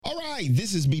Hi,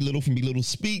 this is Be Little from Be Little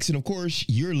Speaks. And of course,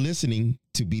 you're listening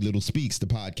to Be Little Speaks, the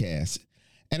podcast.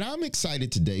 And I'm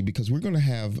excited today because we're going to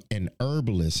have an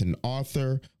herbalist, an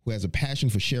author who has a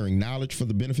passion for sharing knowledge for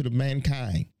the benefit of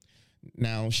mankind.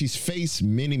 Now, she's faced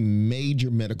many major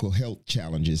medical health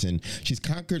challenges, and she's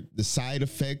conquered the side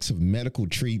effects of medical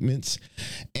treatments.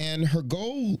 And her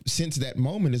goal since that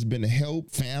moment has been to help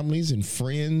families and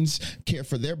friends care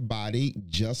for their body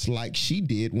just like she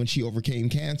did when she overcame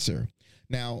cancer.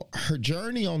 Now, her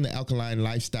journey on the alkaline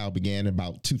lifestyle began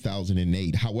about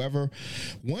 2008. However,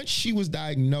 once she was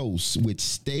diagnosed with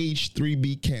stage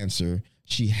 3B cancer,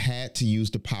 she had to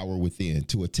use the power within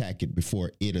to attack it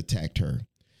before it attacked her.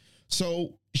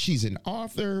 So she's an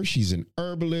author, she's an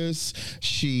herbalist,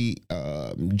 she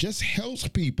just helps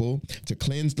people to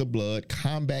cleanse the blood,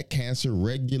 combat cancer,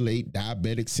 regulate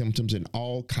diabetic symptoms, and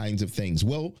all kinds of things.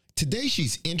 Well, today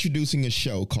she's introducing a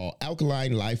show called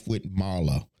Alkaline Life with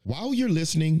Marla. While you're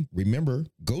listening, remember,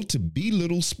 go to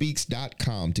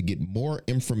belittlespeaks.com to get more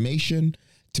information,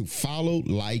 to follow,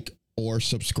 like, or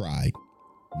subscribe.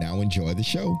 Now enjoy the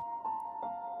show.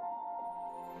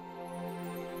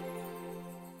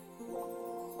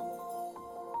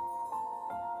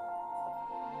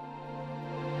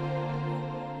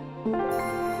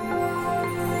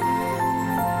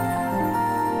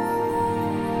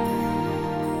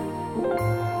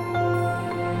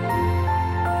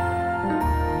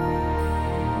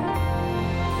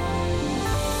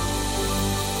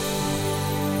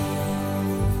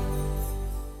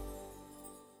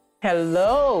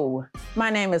 Hello, my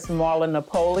name is Marla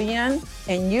Napoleon,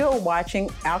 and you're watching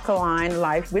Alkaline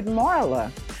Life with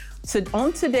Marla. So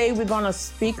on today, we're going to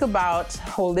speak about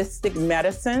holistic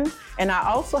medicine, and I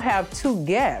also have two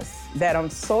guests that I'm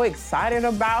so excited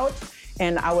about,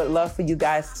 and I would love for you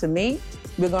guys to meet.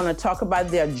 We're going to talk about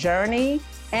their journey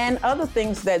and other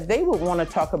things that they would want to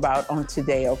talk about on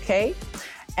today, okay?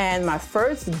 And my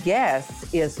first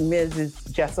guest is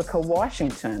Mrs. Jessica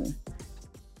Washington.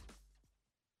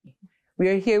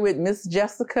 We're here with Miss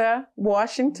Jessica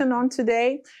Washington on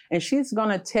today, and she's going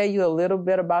to tell you a little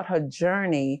bit about her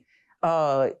journey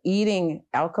eating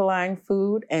alkaline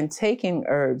food and taking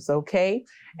herbs, okay?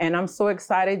 And I'm so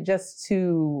excited just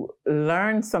to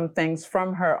learn some things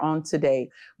from her on today.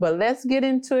 But let's get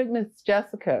into it, Miss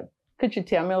Jessica. Could you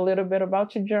tell me a little bit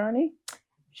about your journey?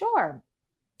 Sure.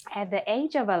 At the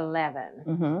age of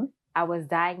 11, I was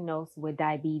diagnosed with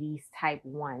diabetes type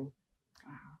 1.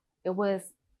 It was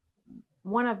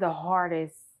one of the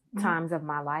hardest times of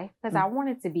my life because I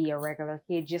wanted to be a regular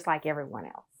kid just like everyone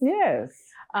else. Yes.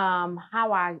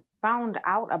 How I found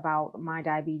out about my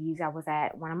diabetes, I was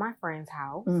at one of my friend's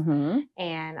house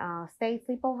and stayed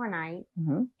sleep overnight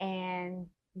and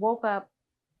woke up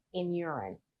in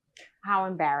urine. How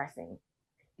embarrassing.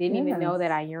 Didn't even know that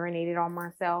I urinated on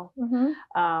myself.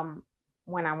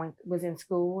 When I was in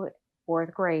school,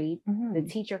 4th grade, the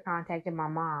teacher contacted my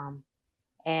mom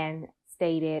and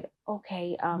stated,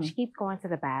 okay, she keeps going to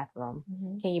the bathroom.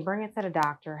 Can you bring it to the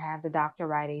doctor? Have the doctor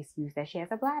write an excuse that she has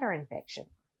a bladder infection.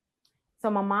 So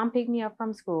my mom picked me up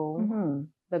from school,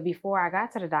 but before I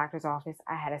got to the doctor's office,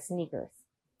 I had a Snickers.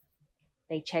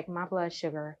 They checked my blood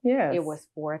sugar. Yes. It was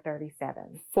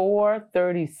 437.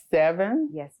 437?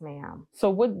 Yes, ma'am. So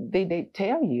what did they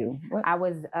tell you? What? I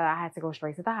had to go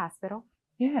straight to the hospital.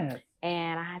 Yes.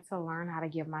 And I had to learn how to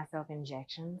give myself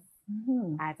injections.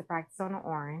 I had to practice on an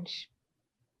orange.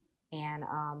 And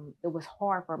it was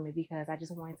hard for me because I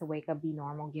just wanted to wake up, be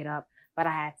normal, get up. But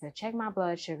I had to check my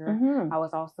blood sugar. I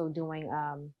was also doing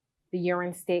the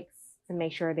urine sticks to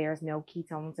make sure there's no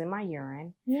ketones in my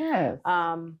urine. Yes.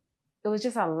 It was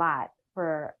just a lot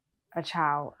for a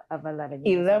child of 11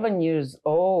 years 11 years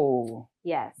old.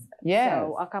 Yes. Yes.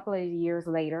 So a couple of years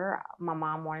later, my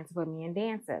mom wanted to put me in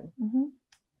dancing.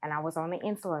 And I was on the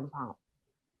insulin pump.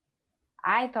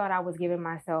 I thought I was giving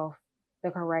myself the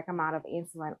correct amount of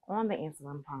insulin on the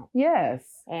insulin pump. Yes.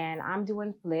 And I'm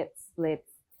doing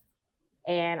splits,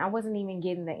 and I wasn't even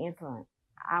getting the insulin.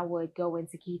 I would go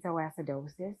into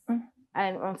ketoacidosis.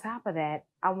 And on top of that,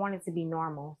 I wanted to be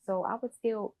normal. So I would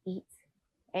still eat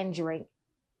and drink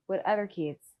what other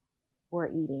kids were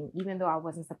eating, even though I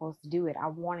wasn't supposed to do it. I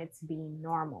wanted to be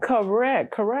normal.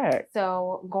 Correct.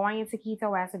 So going into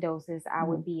ketoacidosis, I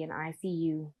would be in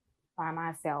ICU by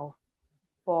myself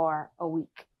for a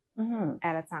week.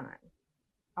 At a time.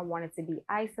 I wanted to be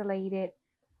isolated.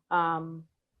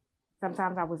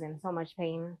 Sometimes I was in so much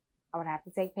pain, I would have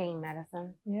to take pain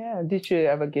medicine. Yeah. Did you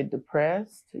ever get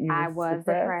depressed? I was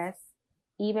depressed.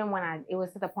 Even when it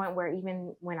was to the point where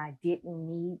even when I didn't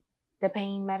need the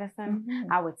pain medicine,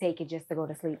 I would take it just to go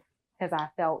to sleep because I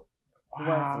felt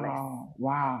worthless.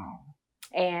 Wow.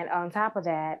 And on top of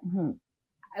that,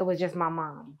 It was just my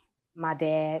mom. My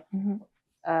dad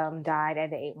died at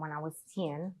the age when I was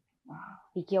 10. Wow.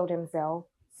 He killed himself.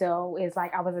 So it's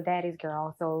like I was a daddy's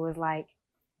girl. So it was like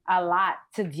a lot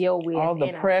to deal with. All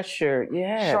the pressure.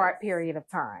 Yeah. Short period of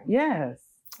time. Yes.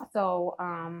 So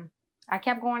I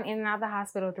kept going in and out of the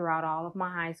hospital throughout all of my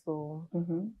high school.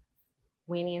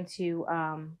 Went into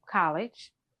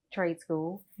college, trade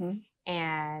school,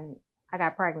 and I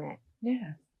got pregnant.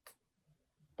 Yeah.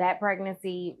 That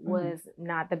pregnancy was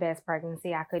not the best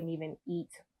pregnancy. I couldn't even eat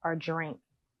or drink.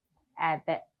 At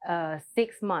the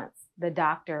 6 months, the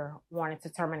doctor wanted to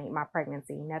terminate my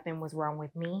pregnancy. Nothing was wrong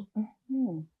with me.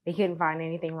 They couldn't find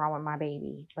anything wrong with my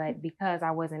baby. But because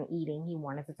I wasn't eating, he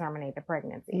wanted to terminate the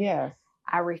pregnancy. Yes.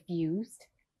 I refused.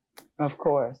 Of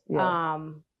course. Yes.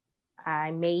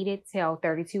 I made it till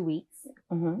 32 weeks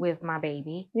with my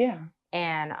baby. Yeah.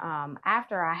 And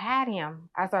after I had him,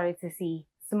 I started to see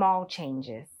small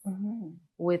changes.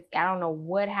 With, I don't know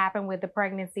what happened with the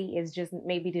pregnancy. It's just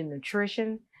maybe the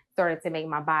nutrition started to make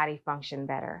my body function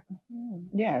better.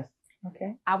 Yes.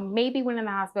 Okay. I maybe went in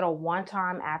the hospital one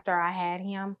time after I had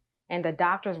him, and the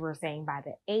doctors were saying by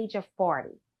the age of 40,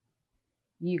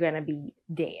 you're going to be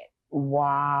dead.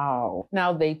 Wow.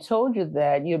 Now, they told you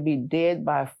that you'll be dead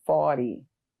by 40.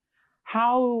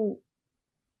 How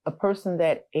a person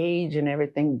that age and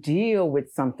everything deal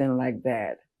with something like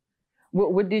that?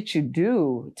 What did you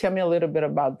do? Tell me a little bit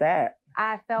about that.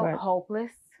 I felt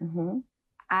hopeless.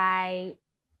 I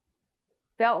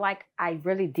felt like I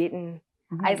really didn't.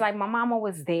 It's like my mama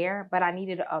was there, but I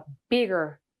needed a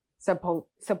bigger support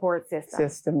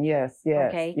system. Yes, yes,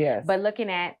 okay? Yes. But looking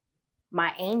at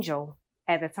my angel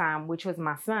at the time, which was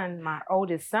my son, my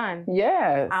oldest son.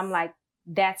 Yes. I'm like,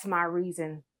 that's my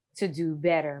reason to do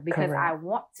better because I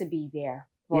want to be there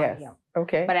for him.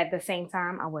 Okay. But at the same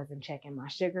time, I wasn't checking my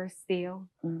sugars still.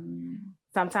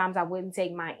 Sometimes I wouldn't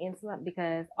take my insulin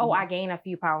because, I gained a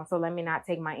few pounds, so let me not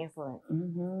take my insulin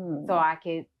so I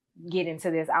could get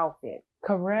into this outfit.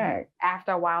 Correct.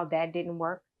 After a while, that didn't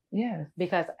work. Yes.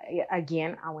 Because,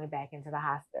 again, I went back into the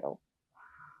hospital.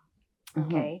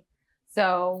 Okay.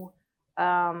 So,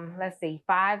 let's see,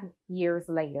 5 years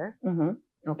later,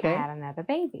 I had another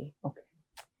baby. Okay.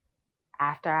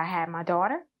 After I had my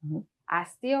daughter, I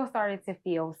still started to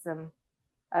feel some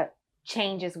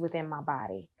changes within my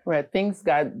body. Right. Things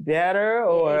got better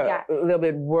or a little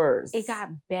bit worse? It got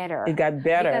better. It got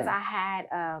better. Because I had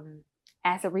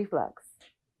acid reflux.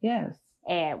 Yes.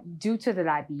 And due to the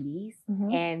diabetes.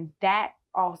 And that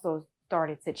also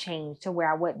started to change to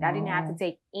where I didn't have to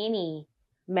take any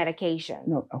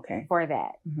medication for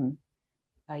that.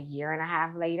 A year and a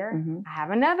half later, I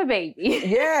have another baby.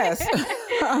 Yes.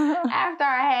 After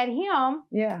I had him,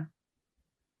 yeah,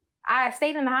 I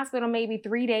stayed in the hospital maybe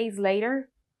 3 days later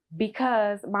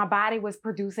because my body was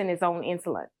producing its own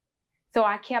insulin. So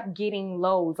I kept getting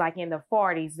lows like in the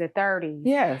 40s, the 30s.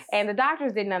 Yes. And the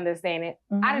doctors didn't understand it.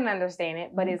 I didn't understand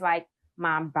it, but it's like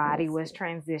my body was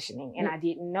transitioning and I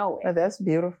didn't know it. Oh, that's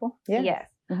beautiful. Yes.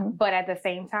 But at the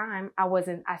same time, I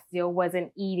still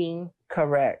wasn't eating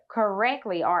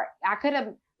correctly. Or I could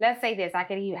have, let's say this, I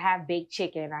could have baked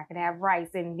chicken, I could have rice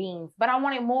and beans, but I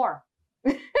wanted more.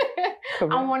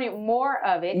 I wanted more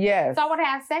of it. Yes. So I would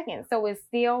have seconds. So it's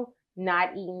still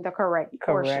not eating the correct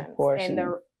portions and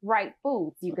the right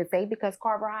foods, you could say, because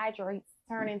carbohydrates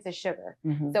turn into sugar.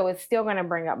 So it's still going to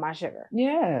bring up my sugar.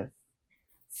 Yes.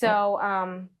 So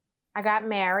I got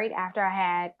married after I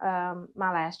had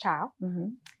my last child.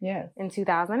 Yes. In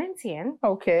 2010.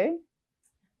 Okay.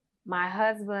 My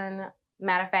husband,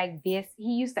 matter of fact, he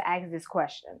used to ask this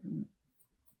question.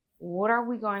 What are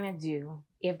we going to do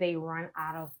if they run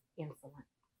out of insulin?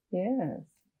 Yes.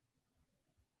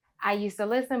 I used to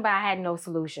listen, but I had no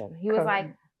solution. He was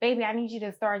like, baby, I need you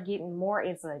to start getting more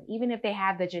insulin. Even if they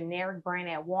have the generic brand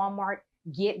at Walmart,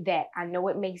 get that. I know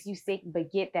it makes you sick,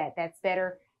 but get that. That's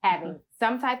better having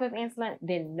some type of insulin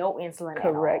than no insulin at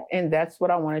all. Correct. And that's what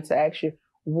I wanted to ask you.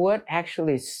 What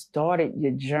actually started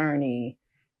your journey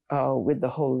with the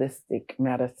holistic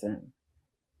medicine?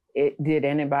 Did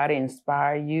anybody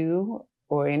inspire you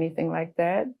or anything like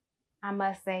that? I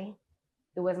must say,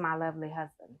 it was my lovely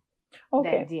husband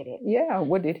that did it. Yeah.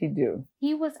 What did he do?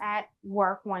 He was at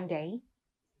work one day.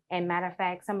 And matter of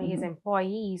fact, some of his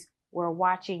employees were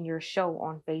watching your show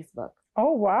on Facebook.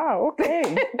 Oh, wow.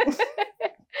 Okay.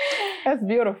 That's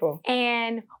beautiful.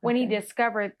 And when he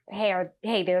discovered, hey,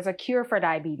 there's a cure for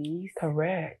diabetes.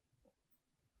 Correct.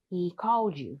 He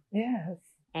called you. Yes.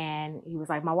 And he was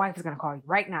like, my wife is going to call you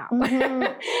right now.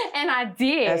 And I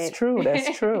did. That's true.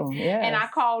 That's true. Yeah. And I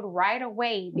called right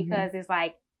away because it's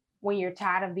like when you're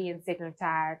tired of being sick and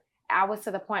tired, I was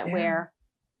to the point where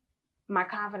my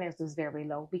confidence was very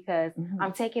low because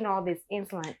I'm taking all this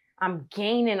insulin. I'm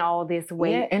gaining all this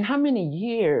weight. Yeah. And how many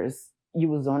years you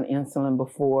was on insulin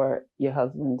before your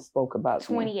husband spoke about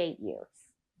 28 years.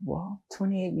 Well,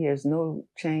 28 years, no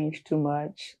change too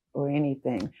much or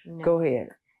anything. No. Go ahead.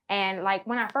 And like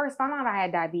when I first found out I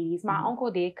had diabetes, my uncle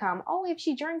did come, oh, if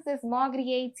she drinks this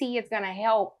Moggy AT, it's going to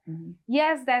help.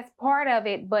 Yes, that's part of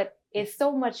it, but it's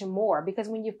so much more because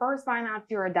when you first find out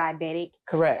you're a diabetic,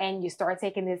 correct, and you start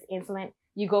taking this insulin,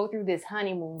 you go through this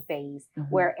honeymoon phase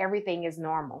where everything is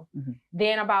normal.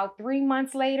 Then about 3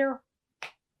 months later,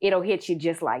 it'll hit you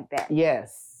just like that.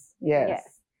 Yes.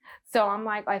 So I'm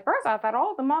like, at first I thought,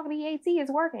 oh, the Moggy AT is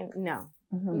working.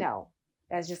 No,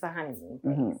 that's just a honeymoon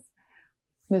phase.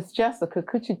 Miss Jessica,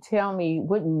 could you tell me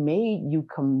what made you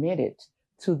committed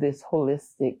to this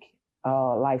holistic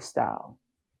lifestyle?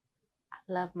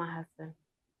 I love my husband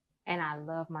and I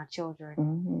love my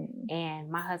children. And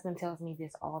my husband tells me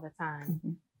this all the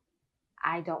time.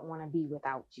 I don't want to be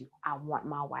without you. I want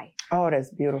my wife. Oh, that's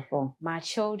beautiful. My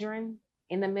children,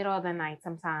 in the middle of the night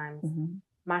sometimes,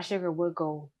 my sugar would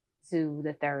go to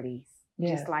the 30s,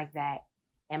 just like that.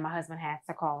 And my husband has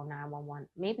to call 911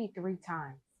 maybe 3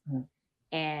 times.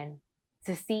 And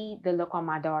to see the look on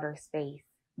my daughter's face,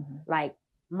 like,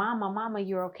 mama,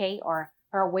 you're okay? Or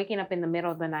her waking up in the middle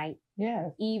of the night,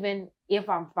 even if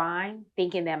I'm fine,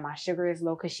 thinking that my sugar is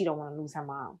low because she don't want to lose her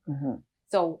mom.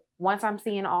 So once I'm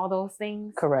seeing all those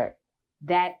things, correct,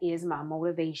 that is my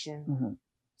motivation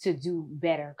to do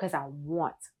better because I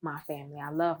want my family.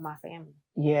 I love my family.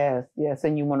 Yes.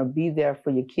 And you want to be there for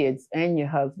your kids and your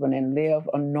husband and live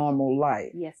a normal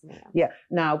life. Yes, ma'am. Yeah.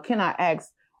 Now, can I ask,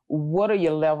 what are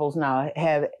your levels now?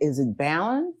 Is it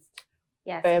balanced?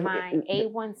 Yes, my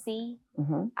A1C,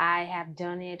 I have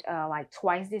done it like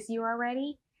twice this year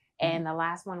already. And the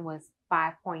last one was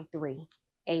 5.3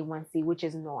 A1C, which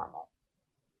is normal.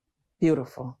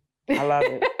 Beautiful. I love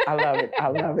it. I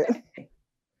love it.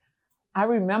 I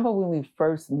remember when we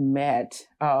first met,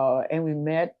 and we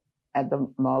met at the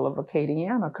Mall of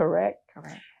Acadiana, correct?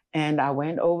 Correct. And I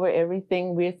went over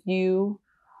everything with you,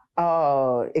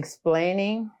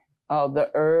 explaining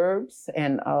the herbs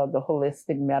and the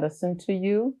holistic medicine to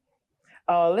you.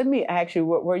 Let me ask you,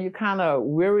 were you kind of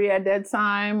weary at that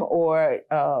time, or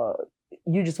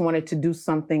you just wanted to do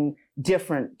something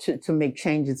different to make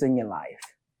changes in your life?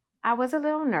 I was a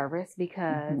little nervous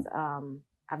because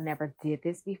I've never did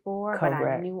this before, but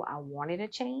I knew I wanted a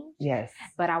change. Yes.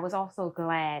 But I was also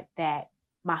glad that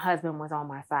my husband was on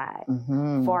my side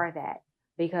for that,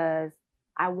 because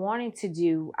I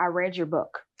read your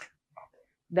book.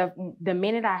 The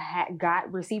minute I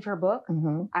received her book,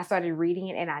 I started reading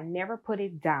it and I never put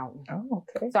it down. Oh,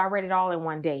 okay. So I read it all in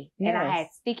one day. And I had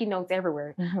sticky notes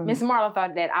everywhere. Miss Marla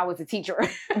thought that I was a teacher.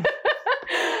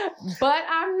 But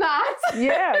I'm not.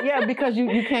 Yeah, because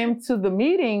you came to the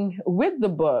meeting with the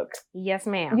book. Yes,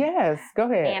 ma'am. Yes,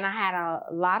 go ahead. And I had a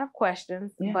lot of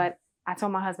questions, but I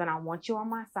told my husband, I want you on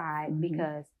my side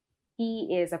because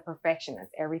he is a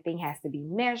perfectionist. Everything has to be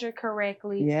measured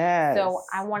correctly. Yes. So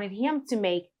I wanted him to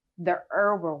make the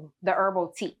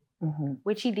herbal tea,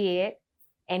 which he did.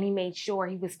 And he made sure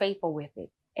he was faithful with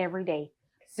it every day.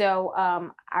 So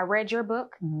I read your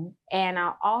book and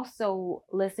I also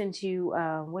listened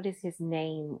to, what is his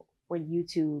name on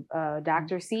YouTube?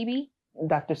 Dr. Sebi?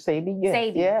 Dr. Sebi, yes.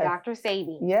 Sebi, yes. Dr.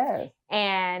 Sebi. Yes.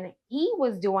 And he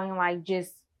was doing like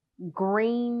just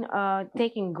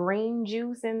taking green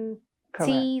juice and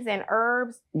teas and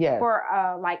herbs for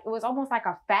like, it was almost like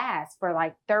a fast for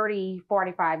like 30,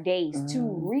 45 days to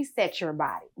reset your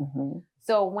body.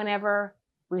 So whenever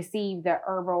received the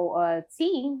herbal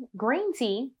green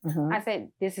tea, I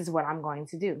said, this is what I'm going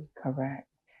to do. Correct.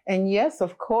 And yes,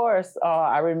 of course,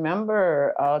 I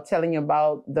remember telling you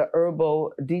about the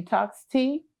herbal detox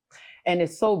tea. And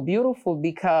it's so beautiful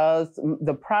because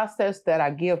the process that I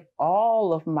give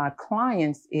all of my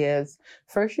clients is,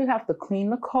 first you have to clean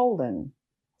the colon.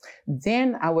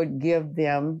 Then I would give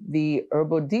them the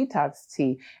herbal detox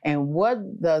tea. And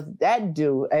what does that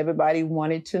do? Everybody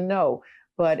wanted to know.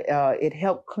 But it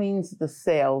helps cleanse the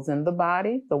cells in the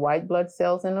body, the white blood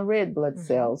cells and the red blood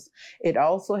cells. It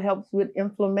also helps with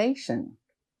inflammation.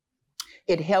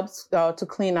 It helps to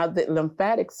clean out the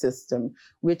lymphatic system,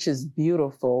 which is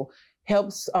beautiful.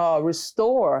 Helps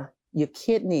restore your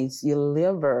kidneys, your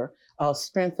liver,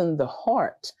 strengthen the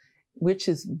heart, which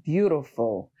is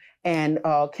beautiful. And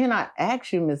can I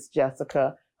ask you, Miss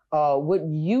Jessica, what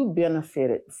you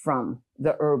benefited from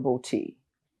the herbal tea?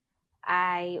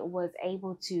 I was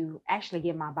able to actually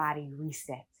get my body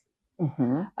reset.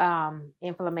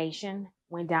 Inflammation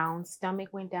went down, stomach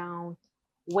went down,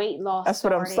 weight loss. That's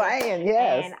what I'm saying.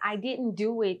 Yes. And I didn't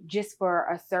do it just for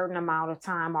a certain amount of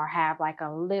time or have like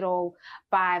a little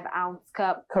 5-ounce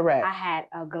cup. Correct. I had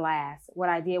a glass. What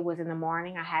I did was in the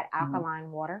morning, I had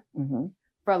alkaline water. Mm-hmm.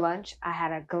 For lunch, I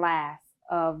had a glass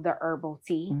of the herbal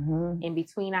tea. Mm-hmm. In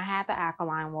between, I had the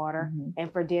alkaline water. Mm-hmm.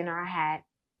 And for dinner, I had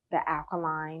the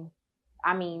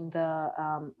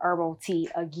herbal tea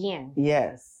again.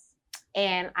 Yes.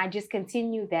 And I just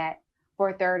continued that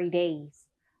for 30 days.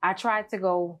 I tried to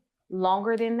go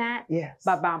longer than that, yes,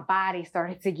 but my body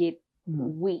started to get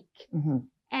weak. Mm-hmm.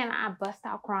 And I bust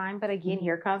out crying. But again,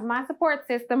 here comes my support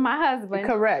system, my husband.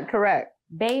 Correct.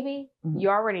 Baby, you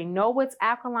already know what's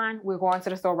alkaline. We're going to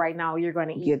the store right now. You're going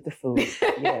to eat. Get the food.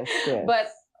 Yes. But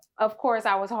of course,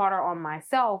 I was harder on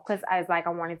myself because I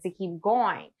wanted to keep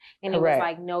going. And It was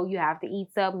like, no, you have to eat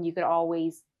something. You could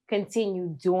always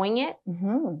continue doing it.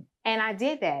 Mm-hmm. And I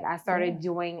did that. I started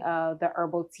doing the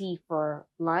herbal tea for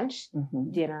lunch,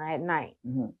 dinner at night.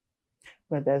 Mm-hmm.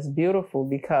 But that's beautiful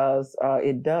because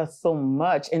it does so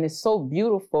much. And it's so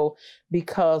beautiful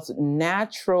because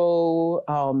natural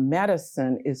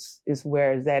medicine is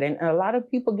where it's at. And a lot of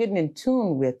people getting in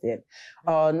tune with it.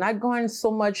 Not going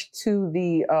so much to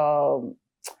the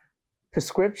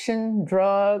prescription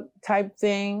drug type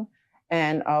thing,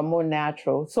 and more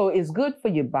natural. So it's good for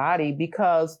your body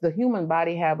because the human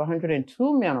body have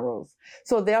 102 minerals.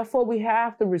 So therefore we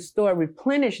have to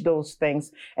replenish those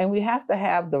things, and we have to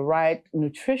have the right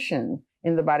nutrition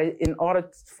in the body in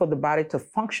order for the body to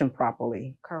function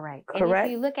properly. Correct. And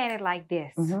if you look at it like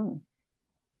this,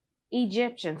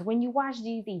 Egyptians, when you watch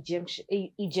these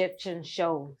Egyptian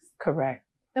shows, correct,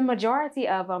 the majority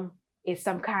of them is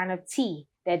some kind of tea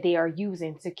that they are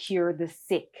using to cure the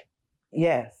sick.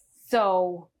 Yes.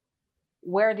 So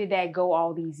where did that go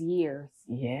all these years?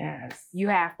 Yes. You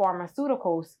have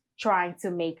pharmaceuticals trying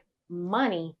to make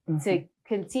money to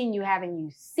continue having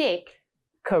you sick.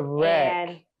 Correct.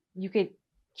 And you could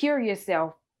cure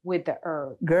yourself with the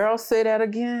herb. Girl, say that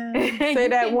again. Say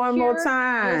that one more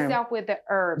time. Yourself with the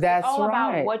herbs. That's it's all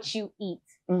right. about what you eat.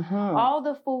 Mm-hmm. All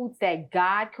the foods that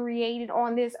God created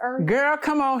on this earth. Girl,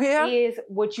 come on here. Is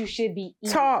what you should be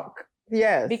eating. Talk.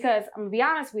 Yes. Because I'm gonna be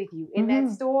honest with you, in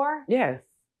that store, yes,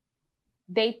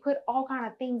 they put all kind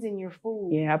of things in your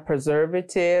food. Yeah,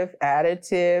 preservative,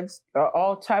 additives,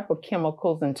 all type of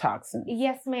chemicals and toxins.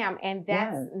 Yes, ma'am. And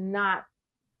that's not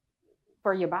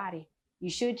for your body. You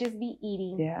should just be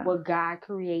eating what God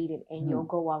created, and you'll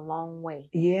go a long way.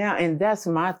 Yeah, and that's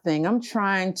my thing. I'm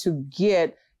trying to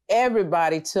get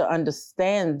everybody to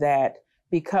understand that,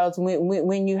 because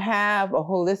when you have a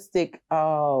holistic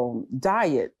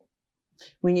diet,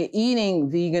 when you're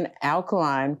eating vegan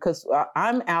alkaline, because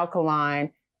I'm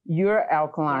alkaline, you're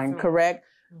alkaline, correct?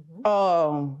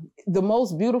 The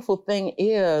most beautiful thing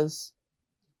is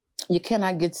you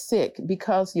cannot get sick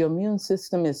because your immune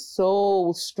system is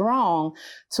so strong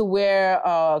to where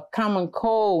common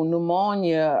cold,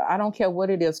 pneumonia, I don't care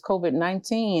what it is,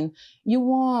 COVID-19, you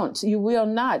will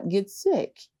not get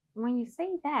sick. When you say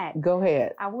that, go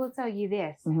ahead. I will tell you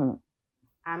this.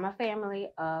 I'm a family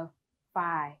of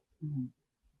 5.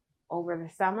 Over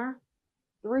the summer,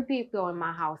 3 people in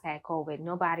my house had COVID.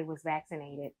 Nobody was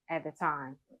vaccinated at the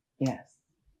time. Yes.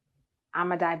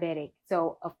 I'm a diabetic.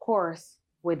 So, of course,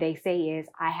 what they say is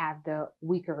I have the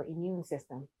weaker immune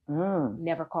system.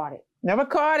 Never caught it. Never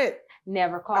caught it.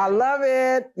 Never caught it. I love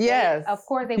it. Yes. Of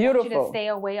course, they want you to stay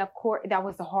away. Of course, that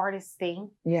was the hardest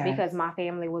thing. Because my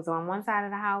family was on one side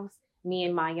of the house. Me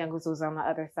and my youngest was on the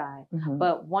other side.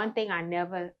 But one thing I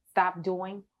never stopped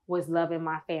doing was loving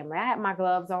my family. I had my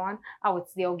gloves on. I would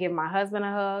still give my husband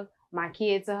a hug, my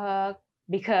kids a hug,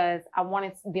 because I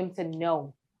wanted them to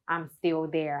know I'm still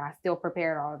there. I still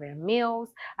prepared all their meals.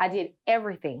 I did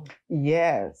everything.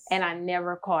 Yes. And I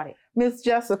never caught it. Miss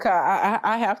Jessica,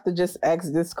 I have to just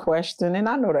ask this question, and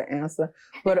I know the answer,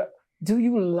 but do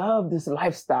you love this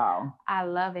lifestyle? I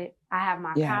love it. I have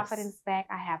my confidence back.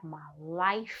 I have my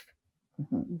life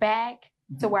back.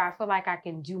 To where I feel like I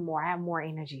can do more. I have more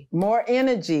energy. More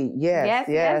energy. Yes.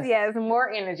 Yes. More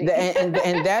energy.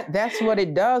 and that's what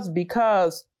it does,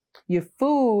 because your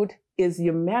food is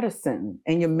your medicine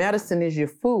and your medicine is your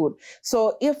food.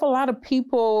 So if a lot of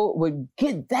people would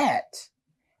get that,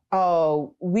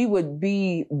 we would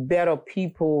be better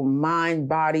people, mind,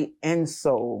 body, and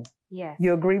soul. Yes.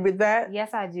 You agree with that?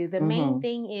 Yes, I do. The main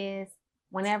thing is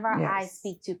whenever I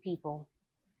speak to people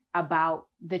about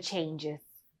the changes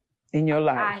in your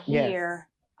life, I hear,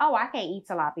 oh, I can't eat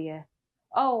tilapia.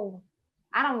 Oh,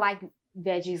 I don't like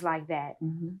veggies like that.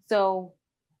 So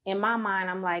in my mind,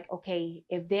 I'm like, okay,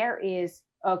 if there is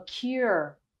a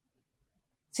cure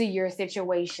to your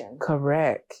situation,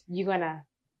 correct, you're going to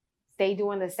stay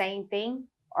doing the same thing?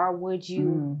 or would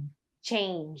you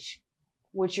change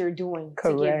what you're doing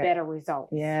Correct. to get better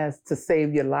results? Yes, to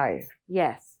save your life.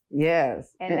 Yes. Yes.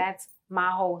 And that's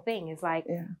my whole thing. It's like,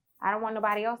 yeah. I don't want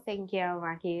nobody else taking care of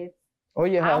my kids. Or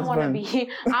your husband.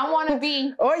 I want to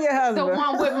be or your husband. the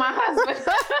one with my husband.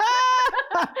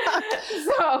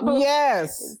 So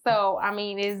yes. So I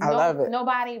mean, I love it.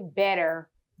 Nobody better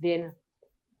than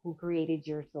who created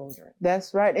your children.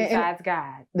 That's right. Besides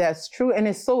God. That's true. And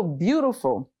it's so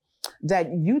beautiful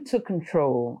that you took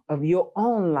control of your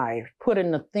own life,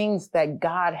 putting the things that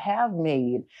God have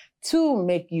made to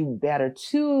make you better,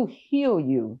 to heal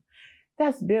you.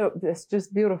 That's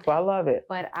just beautiful. I love it.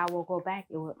 But I will go back.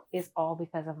 It's all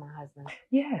because of my husband.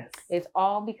 Yes. It's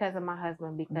all because of my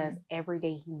husband, because every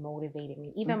day he motivated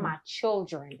me. Even my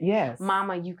children. Yes.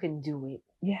 Mama, you can do it.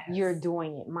 Yes. You're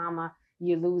doing it. Mama,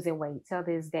 you're losing weight. Till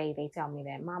this day, they tell me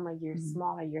that. Mama, you're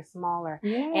smaller. You're smaller.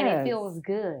 Yes. And it feels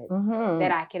good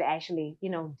that I could actually,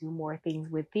 do more things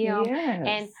with them. Yes.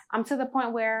 And I'm to the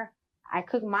point where I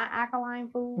cook my alkaline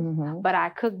food, but I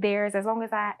cook theirs. As long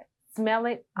as I smell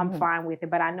it, I'm fine with it,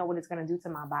 but I know what it's going to do to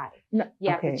my body. No, you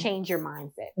have to change your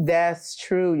mindset. That's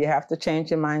true. You have to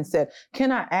change your mindset. Can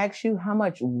I ask you, how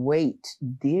much weight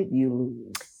did you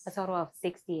lose? A total of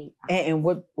 68 pounds. And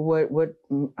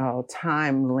what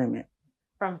time limit?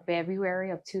 From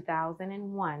February of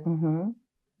 2001.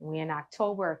 We're in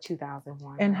October of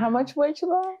 2001. And how much weight you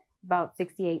lost? About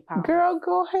 68 pounds. Girl,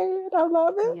 go ahead. I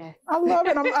love it. Yes. I love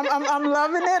it. I'm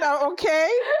loving it. Okay.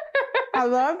 I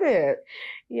love it.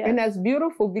 Yeah. And that's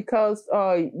beautiful because,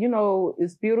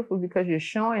 it's beautiful because you're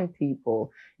showing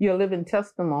people your living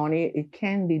testimony. It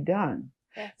can be done.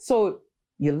 Yes. So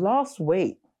you lost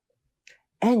weight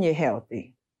and you're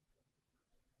healthy.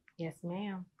 Yes,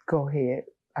 ma'am. Go ahead.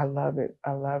 I love it.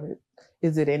 I love it.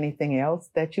 Is it anything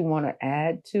else that you want to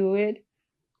add to it?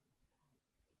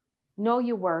 Know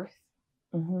your worth.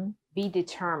 Be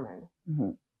determined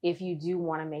if you do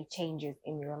want to make changes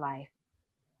in your life.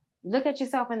 Look at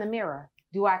yourself in the mirror.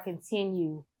 Do I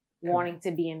continue wanting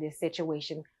to be in this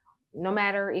situation? No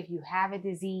matter if you have a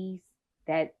disease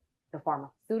that the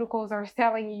pharmaceuticals are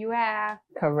telling you have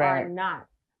or not,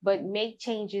 but make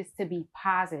changes to be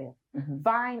positive.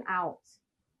 Find out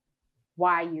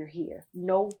why you're here.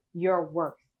 Know your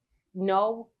worth.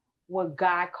 Know what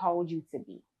God called you to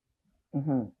be.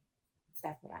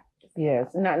 That's what I think.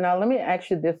 Yes. Now let me ask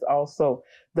you this also.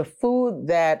 The food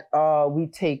that we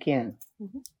take in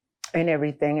and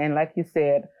everything, and like you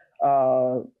said,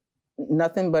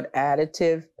 nothing but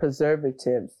additive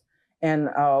preservatives. And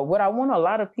what I want a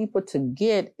lot of people to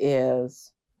get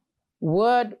is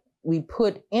what we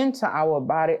put into our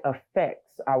body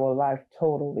affects our life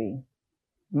totally,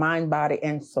 mind, body,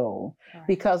 and soul. Right.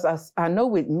 Because I know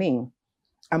with me,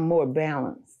 I'm more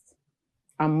balanced.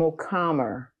 I'm more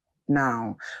calmer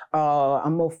now.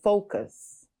 I'm more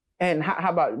focused. And how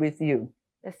about with you?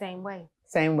 The same way.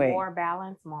 Same way. More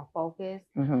balanced, more focused.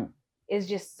 It's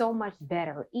just so much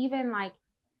better. Even like,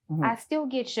 I still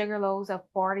get sugar lows of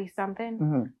 40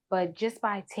 something, but just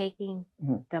by taking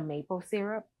the maple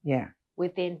syrup,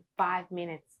 within 5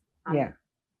 minutes, I'm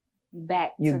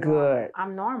back to normal. Good.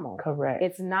 I'm normal. Correct.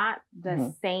 It's not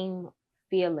the same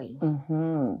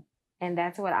feeling. And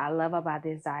that's what I love about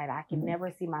this diet. I can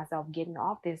never see myself getting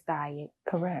off this diet.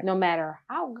 Correct. No matter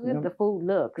how good the food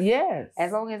looks. Yes.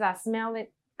 As long as I smell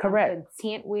it, correct, I'm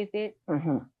content with it.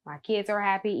 My kids are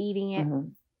happy eating it.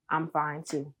 I'm fine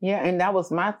too. Yeah, and that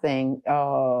was my thing,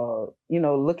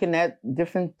 looking at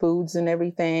different foods and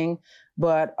everything.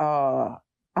 But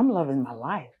I'm loving my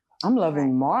life. I'm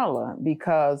loving Marla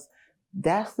because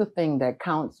that's the thing that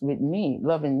counts with me,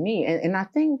 loving me. And I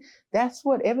think that's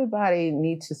what everybody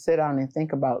needs to sit down and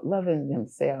think about, loving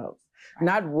themselves.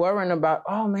 Not worrying about,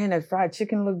 oh man, that fried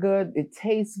chicken look good. It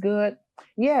tastes good.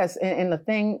 Yes. And the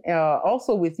thing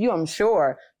also with you, I'm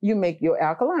sure you make your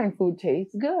alkaline food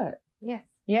taste good. Yes.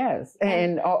 Yes.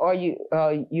 And are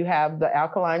you have the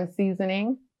alkaline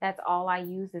seasoning? That's all I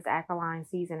use is alkaline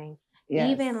seasoning. Yes.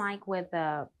 Even like with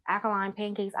the alkaline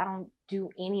pancakes, I don't do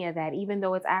any of that, even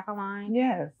though it's alkaline.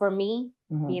 Yes. For me,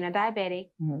 being a diabetic,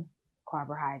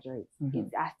 carbohydrates.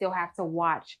 I still have to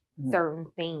watch certain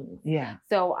things. Yeah.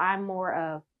 So I'm more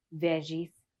of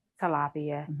veggies,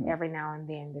 tilapia, every now and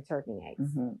then the turkey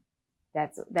eggs.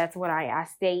 That's what I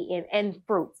stay in. And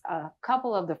fruits, a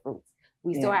couple of the fruits.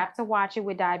 We still have to watch it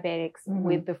with diabetics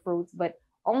with the fruits, but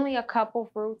only a couple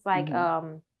fruits like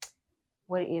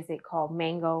what is it called?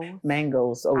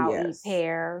 Mangoes. Oh, I'll yes. eat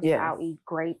pears. Yes. I'll eat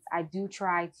grapes. I do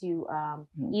try to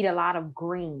eat a lot of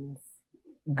greens.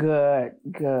 Good.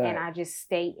 And I just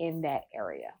stay in that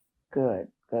area. Good.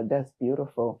 good. That's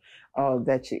beautiful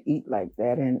that you eat like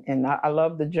that. And I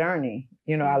love the journey.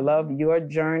 You know, I love your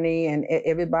journey, and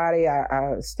everybody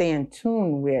I stay in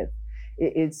tune with.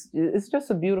 It's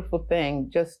just a beautiful thing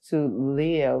just to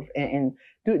live. And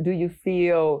do you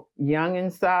feel young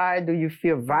inside? Do you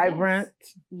feel vibrant?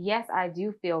 Yes, I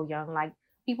do feel young. Like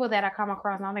people that I come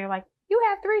across now, they're like, "You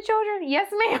have 3 children?"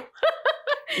 Yes, ma'am.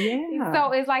 Yeah.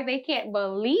 So it's like they can't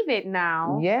believe it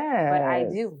now. Yeah. But I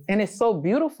do. And it's so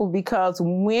beautiful because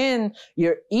when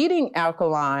you're eating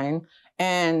alkaline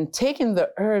and taking the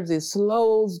herbs, it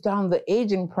slows down the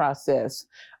aging process.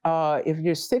 If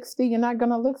you're 60, you're not going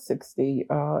to look 60,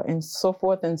 and so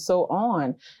forth and so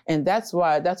on. And that's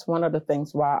one of the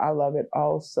things why I love it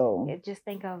also. Just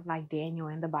think of like Daniel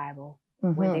in the Bible.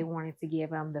 Mm-hmm. When they wanted to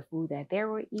give him the food that they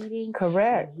were eating.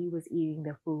 Correct. He was eating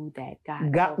the food that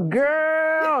God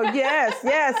girl,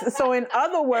 yes. So in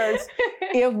other words,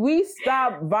 if we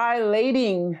stop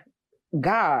violating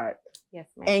God, yes,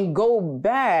 ma'am, and go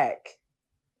back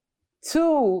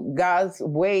to God's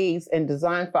ways and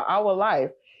design for our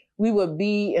life, we would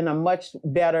be in a much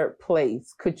better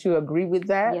place. Could you agree with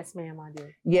that? Yes, ma'am, I do.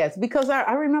 Yes, because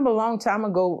I remember a long time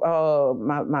ago,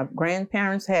 my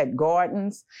grandparents had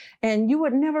gardens, and you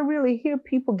would never really hear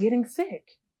people getting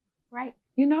sick. Right.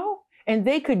 You know? And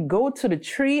they could go to the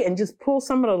tree and just pull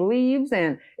some of the leaves,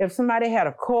 and if somebody had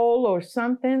a cold or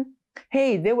something,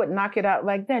 hey, they would knock it out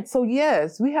like that. So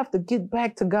yes, we have to get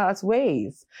back to God's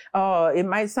ways. It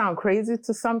might sound crazy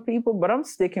to some people, but I'm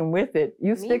sticking with it.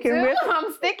 You sticking with it?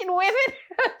 I'm sticking with it.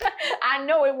 I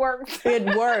know it works. It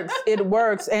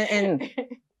works. And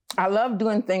I love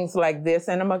doing things like this,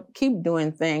 and I'm going to keep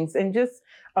doing things and just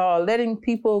letting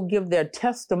people give their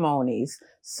testimonies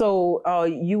so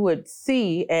you would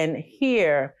see and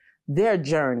hear their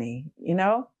journey, you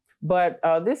know? But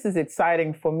this is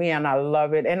exciting for me, and I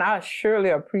love it. And I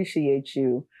surely appreciate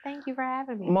you. Thank you for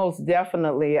having me. Most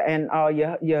definitely. And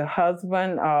your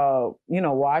husband,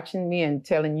 watching me and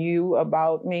telling you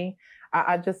about me,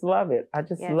 I just love it. I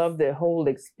just love the whole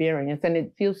experience. And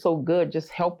it feels so good just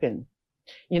helping,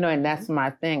 and that's my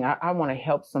thing. I want to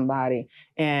help somebody.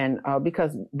 And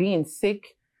because being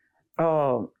sick,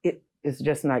 it's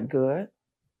just not good.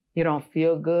 You don't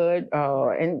feel good.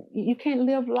 And you can't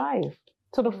live life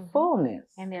to the fullness.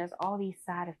 And there's all these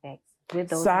side effects with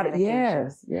those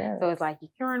medications. Yes. So it's like you're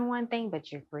curing one thing,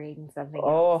 but you're creating something else.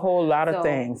 Oh, a whole lot of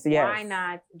things, yes. Why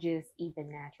not just eat the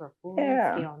natural foods,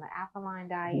 get on the alkaline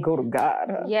diet? Go to God.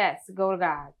 Huh? Yes, go to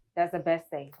God. That's the best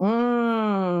thing.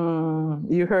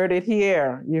 You heard it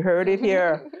here.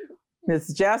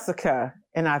 Miss Jessica,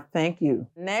 and I thank you.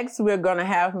 Next, we're going to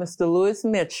have Mr. Louis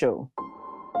Mitchell.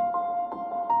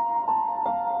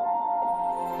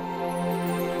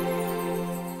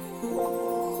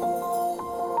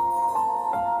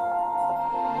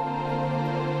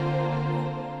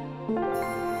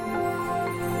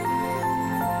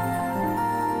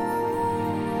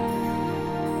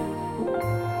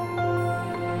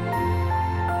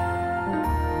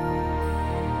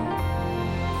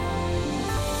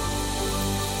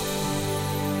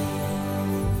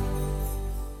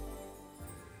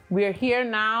 We're here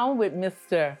now with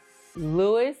Mr.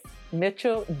 Louis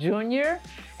Mitchell Jr.,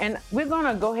 and we're going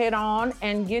to go ahead on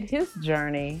and get his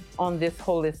journey on this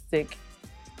holistic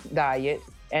diet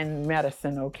and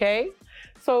medicine, okay?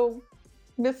 So,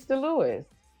 Mr. Louis,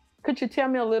 could you tell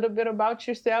me a little bit about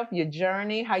yourself, your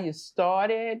journey, how you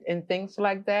started, and things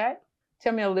like that?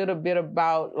 Tell me a little bit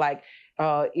about,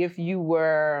 if you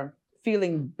were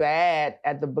feeling bad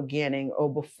at the beginning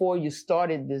or before you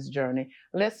started this journey.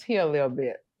 Let's hear a little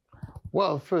bit.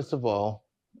 Well, first of all,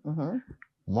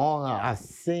 Mona, I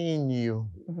seen you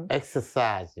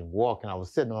exercising, walking. I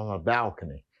was sitting on a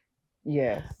balcony.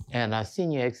 Yes. And I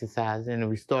seen you exercising, and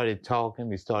we started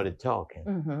talking.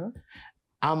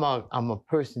 I'm a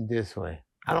person this way.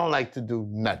 I don't like to do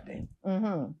nothing.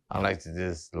 I like to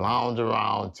just lounge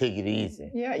around, take it easy.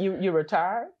 Yeah, you're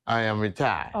retired? I am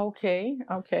retired. Okay.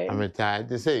 I'm retired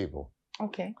disabled.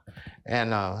 Okay.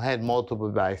 And I had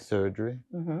multiple back surgery.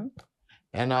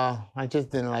 And I just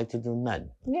didn't like to do nothing.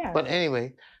 Yeah. But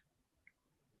anyway,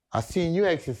 I seen you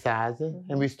exercising,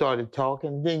 and we started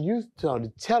talking. Then you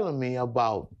started telling me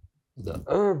about the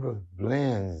herbal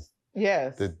blends.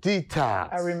 Yes. The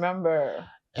detox. I remember.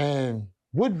 And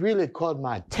what really caught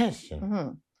my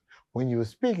attention when you were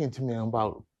speaking to me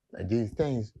about these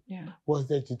things was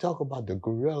that you talk about the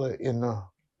gorilla in the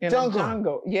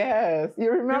jungle. Yes, you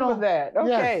remember that.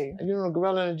 Okay. Yes. The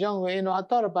gorilla in the jungle. I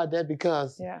thought about that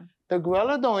because the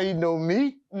gorilla don't eat no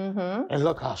meat. And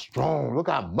look how strong, look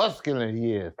how muscular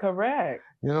he is. Correct.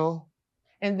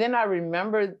 And then I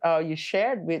remember you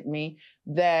shared with me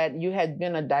that you had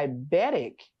been a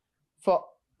diabetic for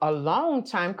a long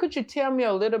time. Could you tell me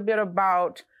a little bit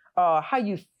about how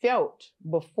you felt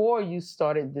before you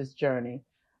started this journey?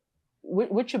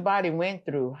 What your body went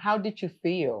through? How did you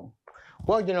feel?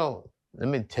 Well, let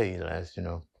me tell you, Les,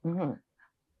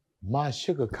 my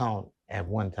sugar count at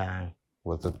one time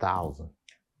was 1,000.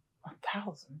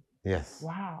 1,000? Yes.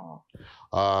 Wow.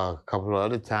 A couple of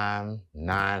other times,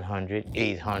 900,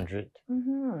 800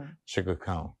 sugar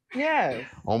count. Yes.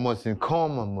 Almost in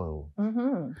coma mode.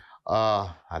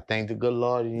 I thank the good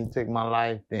Lord he didn't take my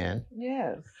life then.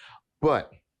 Yes.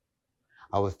 But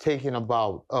I was taking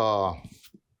about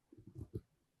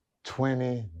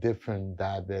 20 different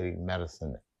diabetic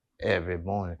medicine every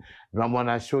morning. Remember when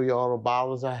I showed you all the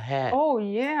bottles I had? Oh,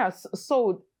 yes.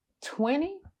 So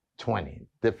 20? 20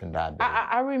 different diabetic.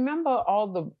 I remember all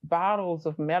the bottles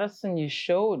of medicine you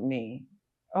showed me.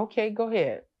 Okay, go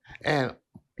ahead. And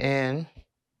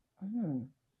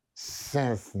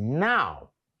since now,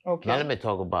 now let me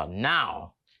talk about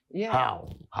now. Yeah.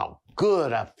 How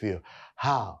good I feel,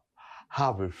 how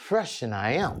refreshing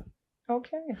I am.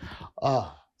 Okay.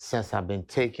 Since I've been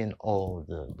taking all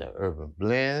the herbal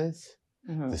blends,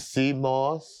 the sea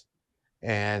moss,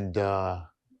 and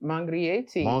Mangrier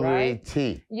tea, Mangrier right?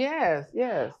 tea. Yes,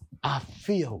 yes. I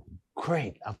feel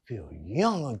great. I feel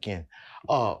young again.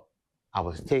 I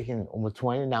was taking over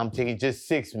 20. Now I'm taking just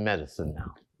 6 medicine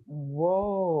now.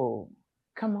 Whoa.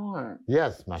 Come on.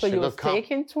 Yes, my sugar count. So you were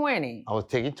taking 20. I was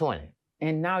taking 20.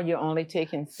 And now you're only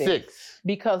taking 6. 6.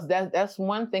 Because that's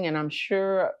one thing, and I'm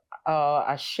sure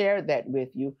I shared that with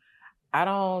you. I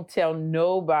don't tell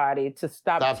nobody to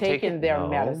stop taking their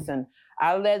medicine.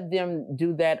 I let them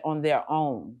do that on their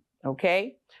own,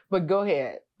 okay? But go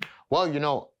ahead. Well,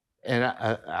 and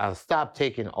I stopped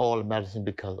taking all the medicine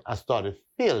because I started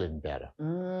feeling better.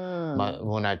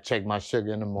 When I check my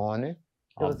sugar in the morning,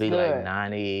 I'll be good. Like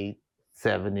 98,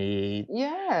 78.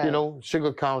 Yeah.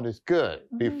 Sugar count is good.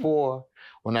 Before,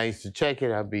 when I used to check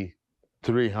it, I'd be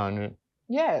 300.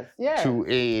 Yes, yes.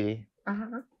 280.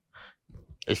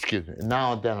 Excuse me.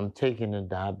 Now that I'm taking the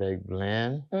diabetic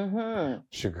blend,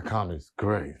 sugar count is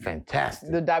great,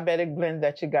 fantastic. The diabetic blend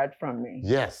that you got from me.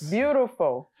 Yes.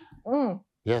 Beautiful.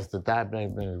 Yes, the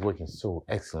diabetic blend is working so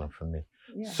excellent for me.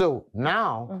 Yeah. So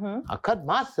now I cut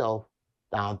myself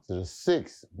down to the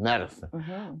 6 medicine,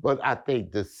 but I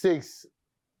think the 6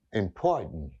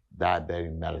 important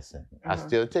diabetic medicine. I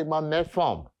still take my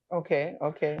metformin. Okay.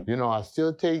 Let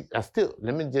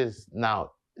me just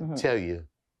now tell you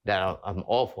that I'm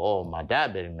off all my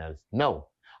diabetic medicine. No,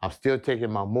 I'm still taking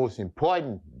my most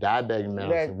important diabetic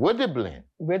medicine with the blend.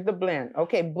 With the blend.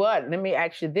 Okay, but let me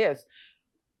ask you this.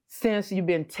 Since you've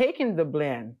been taking the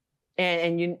blend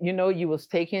and you was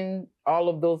taking all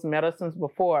of those medicines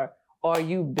before, are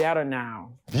you better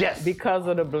now? Yes. Because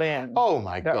of the blend. Oh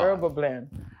my God. The herbal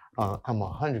blend. I'm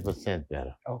 100%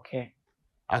 better. Okay.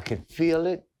 I can feel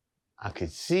it. I can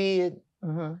see it.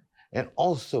 And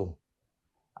also,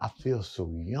 I feel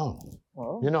so young.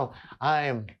 Whoa.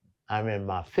 I'm in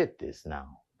my 50s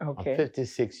now. Okay. I'm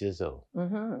 56 years old.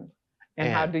 And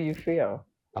how do you feel?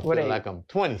 I feel like I'm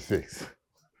 26.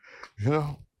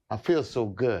 I feel so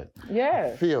good.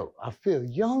 Yes. I feel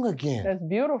young again. That's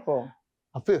beautiful.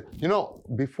 I feel,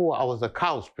 before I was a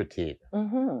couch potato.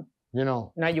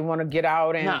 Now you want to get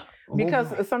out and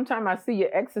because sometimes I see you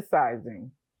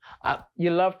exercising.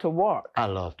 You love to walk. I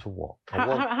love to walk.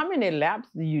 How many laps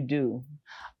do you do?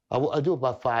 I do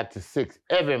about 5 to 6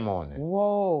 every morning.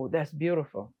 Whoa, that's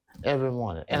beautiful. Every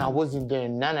morning. And I wasn't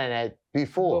doing none of that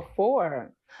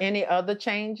before. Any other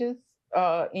changes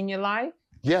in your life?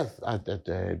 Yes, I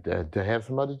have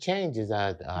some other changes.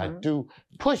 I do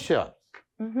push-ups.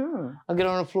 I get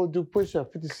on the floor, do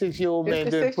push-ups. 56-year-old man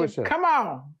doing push-ups. Come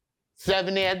on.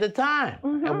 70 at the time.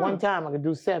 At one time, I could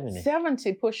do 70.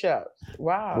 70 push-ups.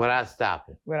 Wow. Without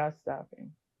stopping.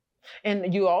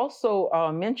 And you also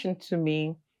mentioned to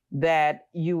me that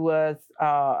you was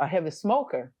a heavy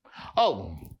smoker.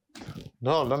 Oh,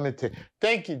 no, let me tell you.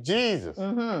 Thank you, Jesus.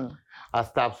 I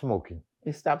stopped smoking.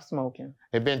 You stopped smoking.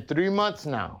 It's been 3 months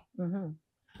now.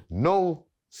 No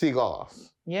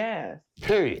cigars. Yes.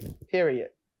 Period.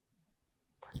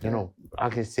 I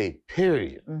can say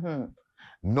period.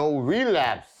 No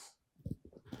relapse.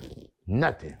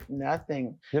 Nothing. I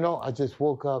just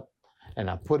woke up and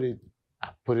I put it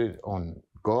on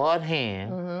God's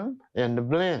hand in the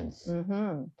blends.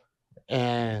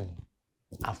 And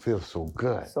I feel so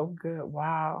good. So good.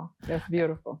 Wow. That's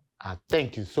beautiful. I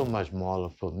thank you so much,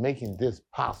 Marla, for making this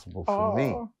possible for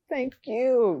me. Thank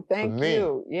you. Thank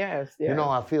you. Yes.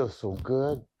 I feel so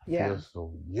good. I feel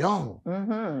so young.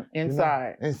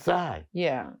 Inside. Inside.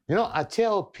 Yeah. I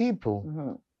tell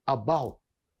people about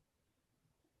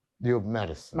your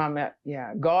medicine.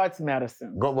 God's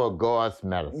medicine. God's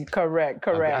medicine. Correct.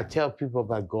 I tell people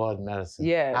about God's medicine.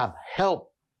 Yes. I've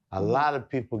helped a lot of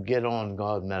people get on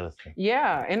God's medicine.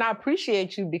 Yeah, and I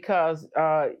appreciate you because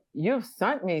you've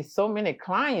sent me so many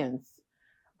clients.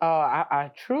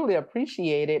 I truly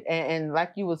appreciate it. And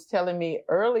like you was telling me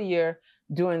earlier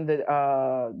during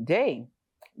the day,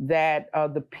 that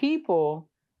the people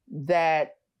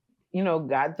that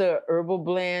got the herbal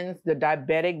blends, the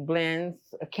diabetic blends,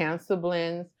 cancer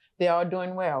blends, they're all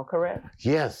doing well, correct?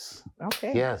 Yes.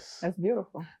 Okay. Yes. That's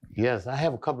beautiful. Yes, I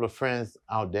have a couple of friends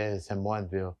out there in St.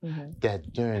 Martinville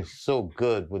that doing so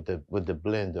good with the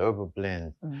blend, the herbal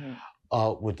blend,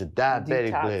 with the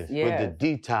diabetic blend, with the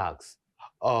detox,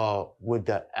 with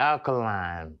the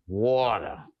alkaline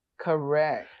water.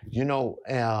 Correct.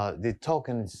 They're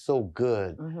talking so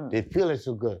good. They're feeling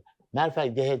so good. Matter of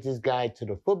fact, they had this guy to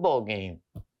the football game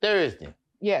Thursday.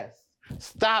 Yes.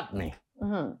 Stop me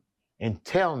and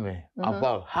tell me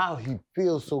about how he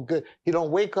feels so good. He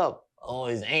don't wake up on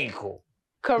his ankle.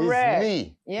 Correct. His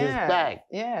knee, his back.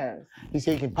 Yes. He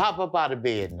said he can pop up out of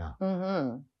bed now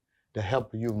to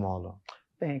help you, Marla.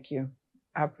 Thank you.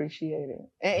 I appreciate it.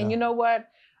 And you know what,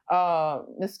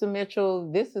 Mr. Mitchell,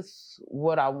 this is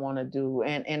what I want to do.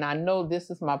 And I know this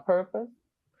is my purpose.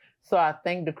 So I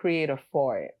thank the Creator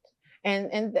for it.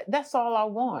 And that's all I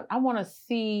want. I want to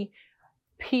see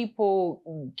people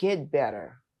get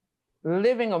better,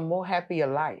 living a more happier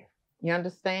life. You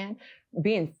understand?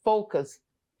 Being focused,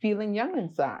 feeling young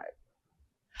inside.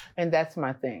 And that's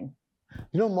my thing.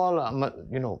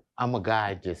 Marla, I'm a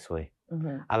guy this way.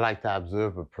 I like to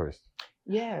observe a person.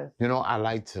 Yes. I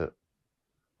like to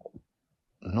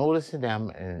notice them,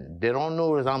 and they don't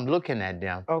notice I'm looking at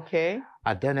them. Okay.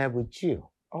 I done that with you.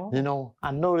 Oh.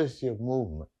 I notice your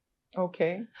movement.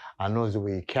 Okay. I notice the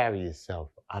way you carry yourself.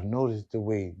 I notice the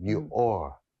way you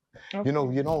are. Okay.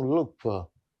 You don't look for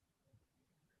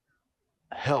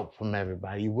help from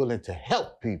everybody. You're willing to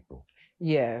help people.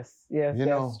 Yes,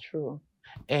 that's true.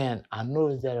 And I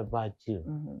noticed that about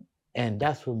you. And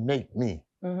that's what make me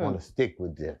want to stick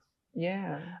with this.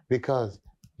 Yeah. Because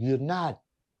you're not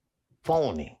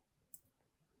phony.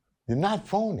 You're not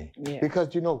phony. Yeah.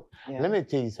 Because, let me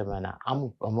tell you something right now.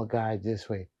 I'm a guy this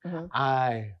way.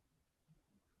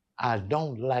 I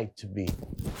don't like to be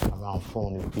around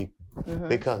phony people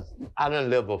because I didn't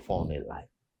live a phony life.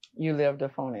 You lived a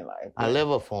phony life. I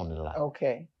live a phony life.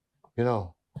 Okay.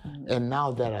 And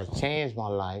now that I've changed my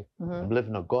life, I'm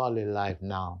living a godly life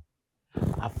now,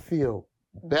 I feel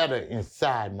better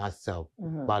inside myself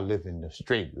by living the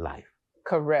straight life.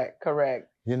 Correct.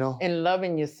 And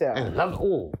loving yourself.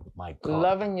 Oh my God.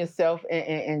 Loving yourself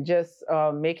and just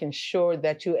making sure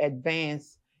that you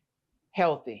advance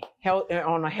health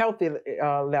on a healthy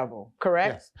level,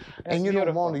 correct? Yes.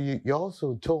 And Mona, you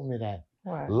also told me that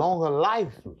longer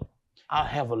life, I'll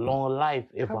have a longer life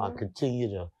if I continue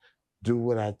to do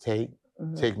what I take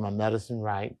my medicine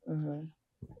right.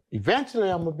 Eventually,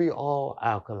 I'm going to be all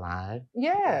alkaline.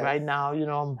 Yeah. Right now,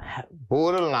 I'm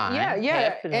borderline.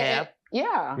 Half and half.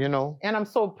 Yeah. And I'm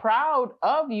so proud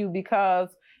of you because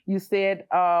you said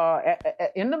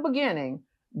in the beginning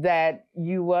that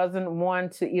you wasn't one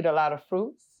to eat a lot of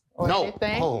fruits or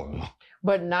anything. No.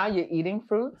 But now you're eating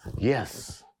fruits?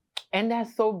 Yes. And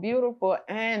that's so beautiful.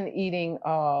 And eating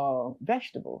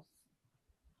vegetables.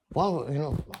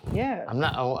 Well, yeah. I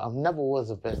never was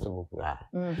a vegetable guy.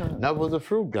 Never was a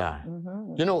fruit guy.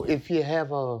 If you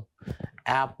have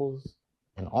apples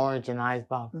and orange in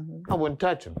icebox, I wouldn't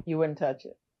touch them. You wouldn't touch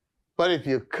it. But if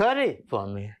you cut it for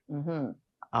me,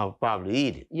 I'll probably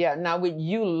eat it. Yeah. Now, with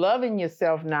you loving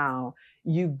yourself now,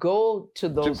 you go to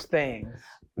those things.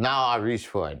 Now I reach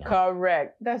for it. Now.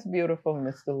 Correct. That's beautiful,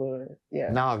 Mr. Lewis. Yeah.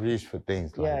 Now I reach for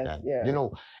things like that. Yeah.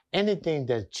 Anything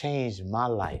that changed my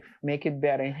life. Make it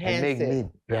better. Enhance it. Make me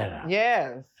better.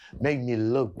 Yes. Make me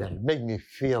look better. Make me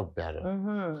feel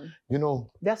better.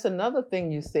 That's another thing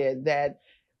you said, that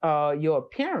your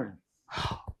appearance.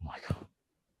 Oh, my God.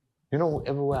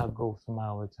 Everywhere I go, somebody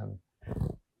always tell me,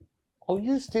 oh,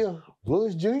 you still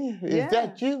Lewis Jr.? Is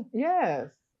that you? Yes.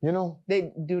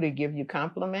 They give you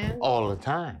compliments? All the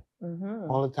time.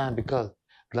 All the time, because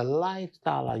the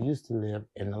lifestyle I used to live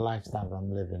and the lifestyle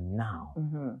I'm living now,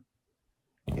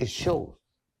 it shows.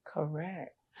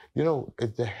 Correct.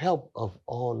 It's the help of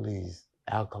all these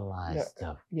alkaline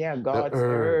stuff. Yeah, God's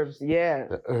herbs. Yeah.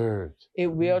 The herbs. It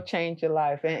will change your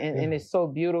life. And it's so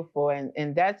beautiful.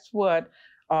 And that's what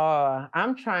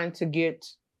I'm trying to get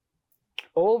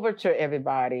over to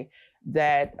everybody,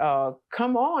 that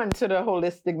come on to the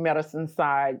holistic medicine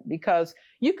side, because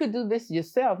you could do this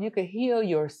yourself. You could heal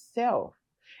yourself.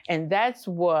 And that's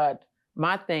what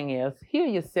my thing is heal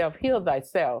yourself, heal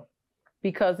thyself,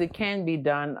 because it can be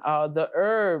done. The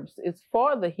herbs is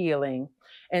for the healing,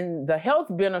 and the health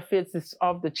benefits is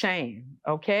off the chain,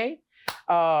 okay?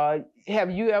 Have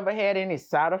you ever had any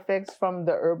side effects from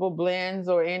the herbal blends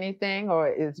or anything, or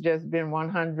it's just been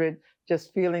 100,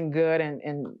 just feeling good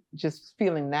and just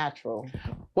feeling natural?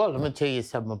 Well, let me tell you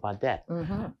something about that.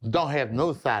 Don't have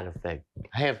no side effect.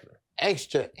 I have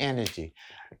extra energy.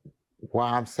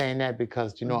 Why I'm saying that?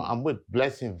 Because, you know, I'm with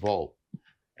Blessing Vault.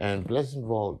 And Blessing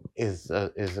Vault is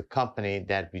a company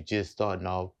that we just starting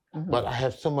off. But I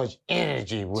have so much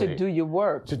energy with it. To do your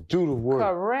work. To do the work.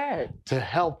 Correct. To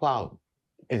help out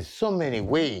in so many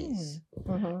ways.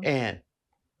 And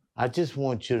I just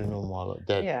want you to know, Marla,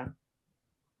 that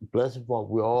Blessing Vault,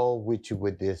 we're all with you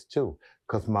with this too.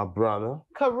 Because my brother.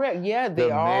 Correct. Yeah,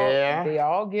 they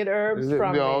all get herbs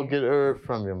from me. They all get herbs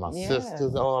from you. My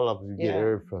sisters, all of you get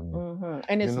herbs from you.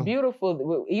 And it's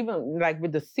beautiful, even like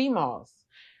with the sea moss.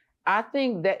 I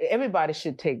think that everybody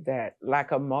should take that,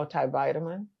 like a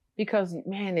multivitamin, because,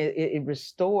 man, it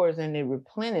restores and it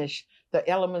replenishes the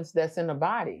elements that's in the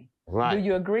body. Right. Do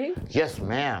you agree? Yes,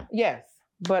 ma'am. Yes.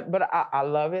 But I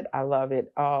love it. I love it.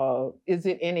 Is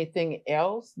it anything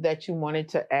else that you wanted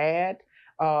to add?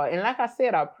 And like I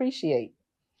said, I appreciate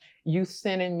you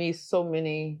sending me so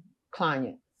many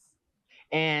clients,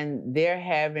 and they're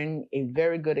having a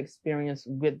very good experience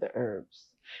with the herbs.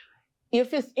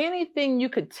 If it's anything you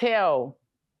could tell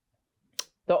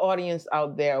the audience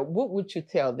out there, what would you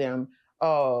tell them?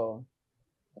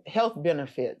 Health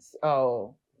benefits,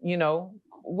 you know,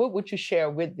 what would you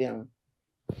share with them?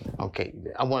 Okay,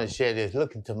 I want to share this.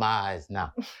 Look into my eyes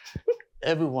now.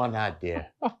 Everyone out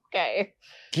there. Okay.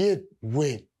 Get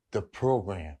with the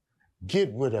program.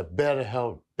 Get with a better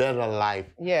health, better life.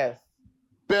 Yes.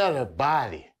 Better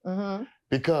body.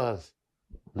 Because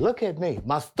look at me.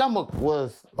 My stomach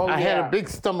was, I had a big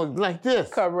stomach like this.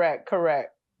 Correct.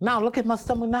 Now look at my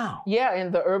stomach now. Yeah,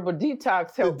 and the herbal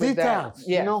detox helped with that. Yes.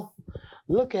 You know,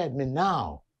 look at me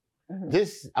now.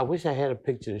 This, I wish I had a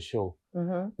picture to show.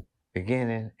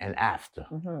 Beginning and after.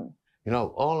 You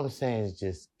know, all I'm saying is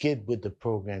just get with the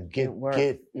program, get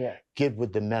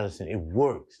with the medicine. It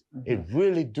works. It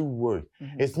really do work.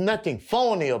 It's nothing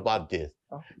phony about this.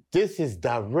 This is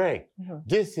direct.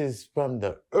 This is from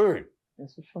the earth.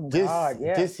 This is from God.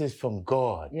 This is from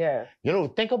God. Yeah. You know,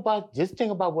 think about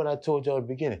what I told you at the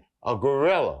beginning. A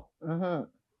gorilla.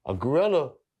 A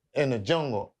gorilla in the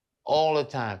jungle all the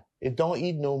time. It don't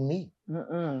eat no meat.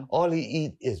 All he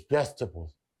eat is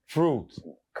vegetables, fruits.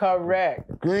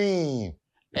 Correct. Green,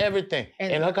 everything.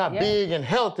 And look how big and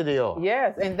healthy they are.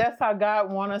 Yes, and that's how God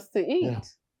wants us to eat. Yeah.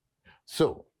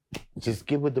 So just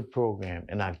get with the program,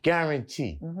 and I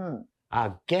guarantee you're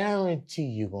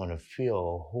going to feel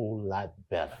a whole lot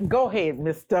better. Go ahead,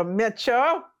 Mr.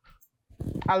 Mitchell.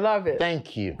 I love it.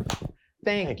 Thank you.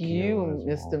 Thank you,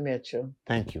 Mr. Mitchell.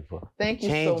 Thank you for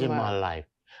changing so my life.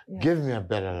 Yeah. Give me a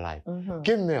better life.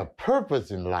 Give me a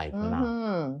purpose in life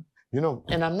now. You know,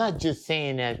 and I'm not just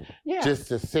saying that just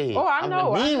to say it. Oh, I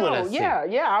know. I mean what I say.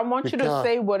 Yeah. I want you to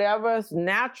say whatever's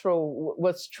natural,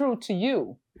 what's true to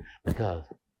you. Because,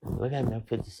 look at me, I'm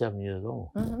 57 years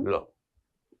old. Look.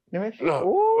 Let me look.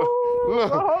 Ooh,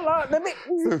 look. Hold on. Let me.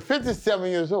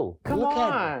 57 years old. Come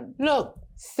on. Look.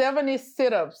 70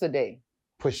 sit-ups a day.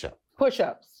 Push-ups.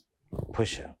 Push-ups.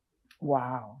 Push-ups.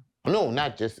 Wow. No,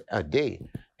 not just a day.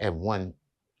 At one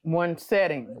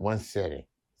setting.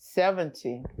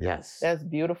 70. Yes. That's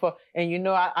beautiful. And you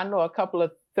know, I know a couple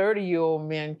of 30-year-old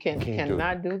men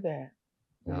cannot do that.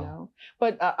 No. You know?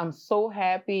 But I'm so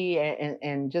happy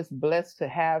and just blessed to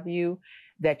have you,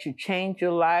 that you changed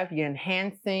your life. You're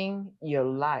enhancing your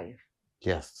life.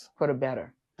 Yes. For the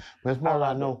better. Ms.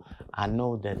 Marla, I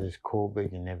know that it's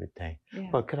COVID and everything. Yeah.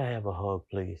 But could I have a hug,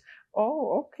 please?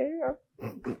 Oh, okay.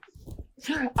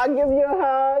 I'll give you a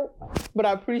hug. But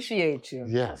I appreciate you.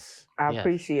 Yes. I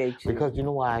appreciate you. Because you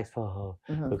know why I asked for a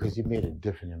hug? Because you made a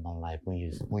difference in my life.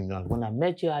 When I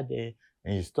met you out there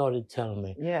and you started telling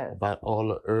me about all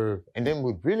the herbs. And then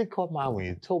what really caught my eye when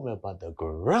you told me about the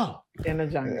gorilla. In the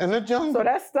jungle. In the jungle. So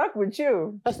that stuck with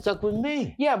you. That stuck with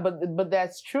me. Yeah, but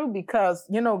that's true because,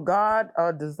 you know, God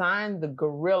designed the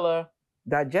gorilla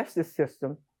digestive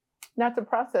system not to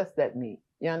process that meat.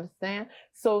 You understand?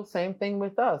 So same thing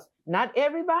with us. Not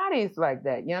everybody's like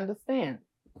that. You understand?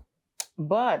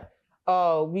 But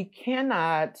we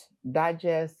cannot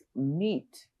digest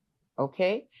meat,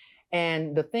 okay?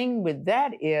 And the thing with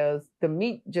that is the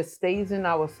meat just stays in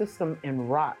our system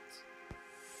and rots.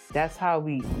 That's how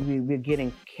we're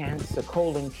getting cancer,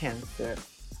 colon cancer,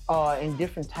 and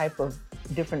different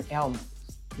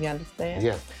ailments. You understand?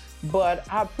 Yes.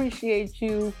 But I appreciate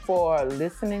you for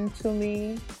listening to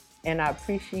me, and I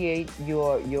appreciate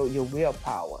your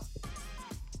willpower.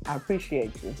 I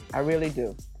appreciate you. I really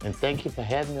do. And thank you for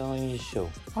having me on your show.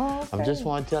 Oh, okay. I just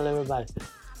want to tell everybody,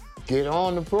 get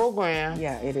on the program.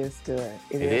 Yeah, it is good.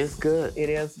 It is good. It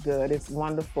is good. It's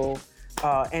wonderful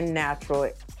and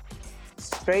natural.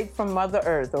 Straight from Mother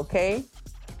Earth, okay?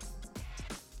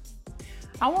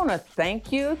 I want to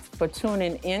thank you for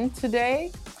tuning in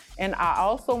today. And I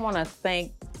also want to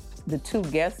thank the two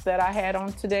guests that I had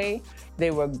on today. They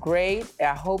were great.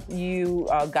 I hope you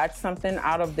got something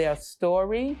out of their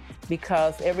story,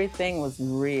 because everything was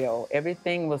real.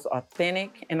 Everything was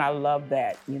authentic, and I love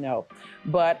that, you know.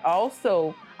 But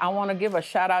also, I want to give a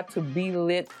shout out to Be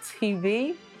Lit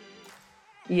TV.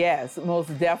 Yes,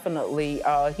 most definitely.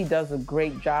 He does a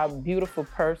great job. Beautiful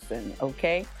person,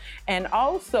 okay? And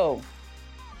also,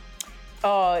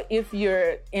 if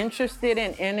you're interested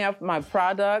in any of my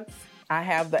products, I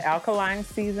have the alkaline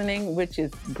seasoning, which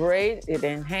is great. It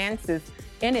enhances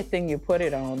anything you put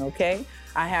it on, okay?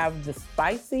 I have the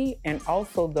spicy and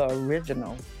also the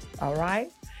original, all right?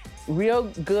 Real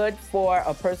good for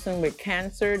a person with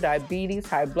cancer, diabetes,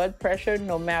 high blood pressure,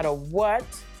 no matter what.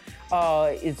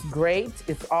 It's great.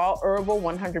 It's all herbal,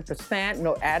 100%,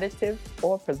 no additives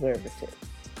or preservatives.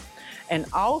 And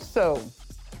also,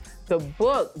 the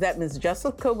book that Ms.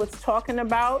 Jessica was talking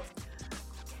about,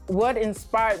 what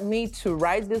inspired me to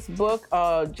write this book,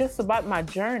 just about my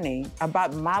journey,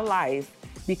 about my life,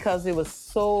 because it was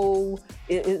so,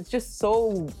 it's just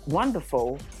so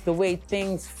wonderful the way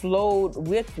things flowed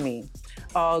with me.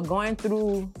 Going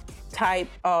through type,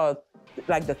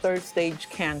 like the 3rd stage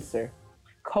cancer,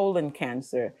 colon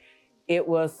cancer. It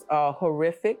was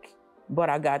horrific, but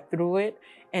I got through it.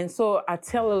 And so I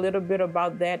tell a little bit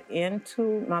about that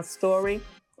into my story.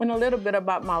 And a little bit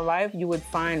about my life. You would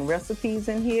find recipes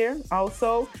in here.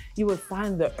 Also, you would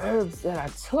find the herbs that I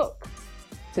took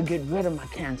to get rid of my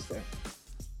cancer.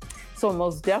 So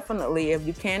most definitely, if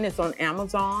you can, it's on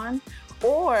Amazon,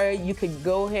 or you could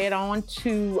go ahead on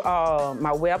to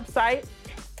my website,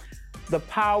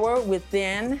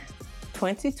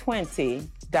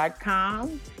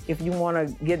 thepowerwithin2020.com, if you want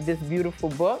to get this beautiful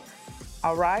book,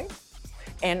 all right?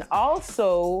 And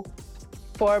also,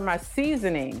 for my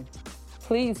seasoning,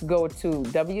 please go to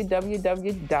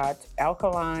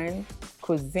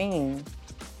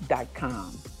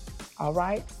www.alkalinecuisine.com. All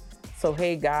right? So,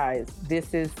 hey guys,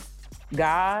 this is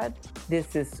God.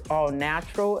 This is all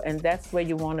natural, and that's where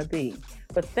you want to be.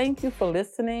 But thank you for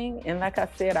listening. And like I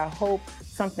said, I hope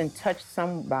something touched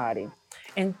somebody.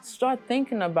 And start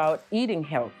thinking about eating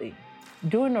healthy,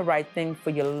 doing the right thing for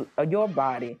your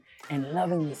body, and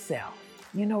loving yourself.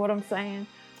 You know what I'm saying?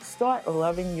 Start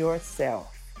loving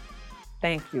yourself.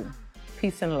 Thank you.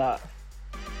 Peace and love.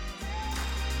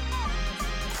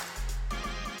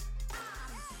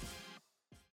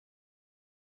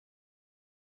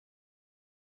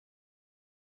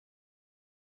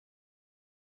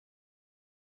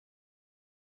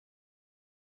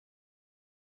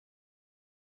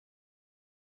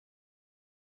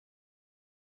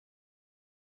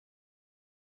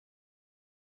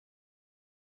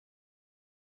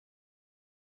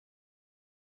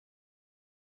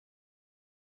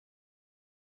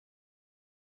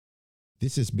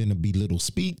 This has been a Be Little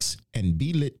Speaks and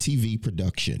Be Lit TV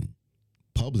production,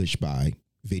 published by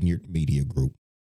Vineyard Media Group.